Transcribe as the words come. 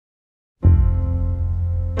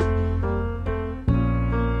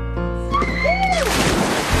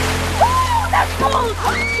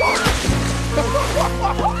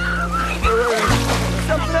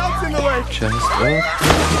Something else in the way. Just a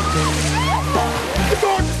The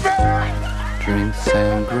dog's back! drink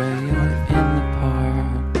sangria in the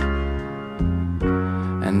park,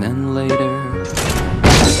 and then later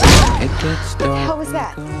it gets dark. What was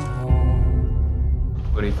that? we go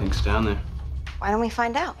home. What do you think's down there? Why don't we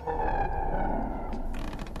find out?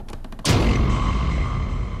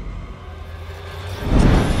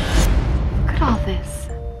 Look at all this.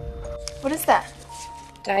 What is that?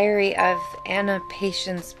 Diary of Anna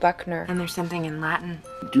Patience Buckner. And there's something in Latin.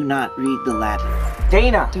 Do not read the Latin.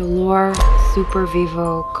 Dana! Dolor super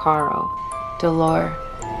vivo caro. Dolor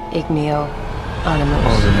igneo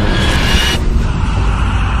animus.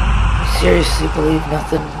 I seriously believe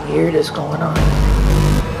nothing weird is going on.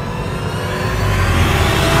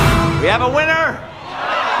 We have a winner!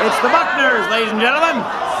 It's the Buckners, ladies and gentlemen!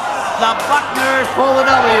 The Buckners pull the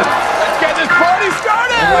W. Let's get this party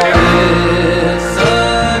started! It's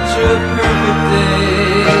such a perfect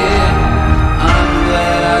day. I'm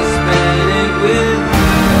glad I spent it with you.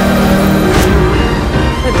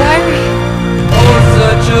 The diary. Oh,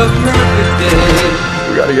 such a perfect day.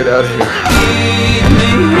 We gotta get out of here. Keep me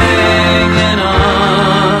hanging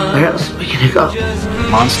on. Where else are we gonna go?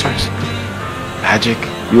 Monsters? Magic?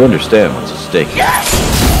 You understand what's at stake.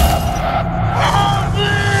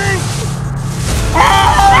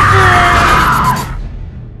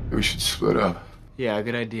 We should split up. Yeah,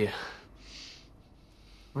 good idea.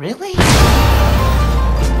 Really?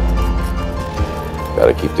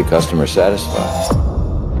 Gotta keep the customer satisfied.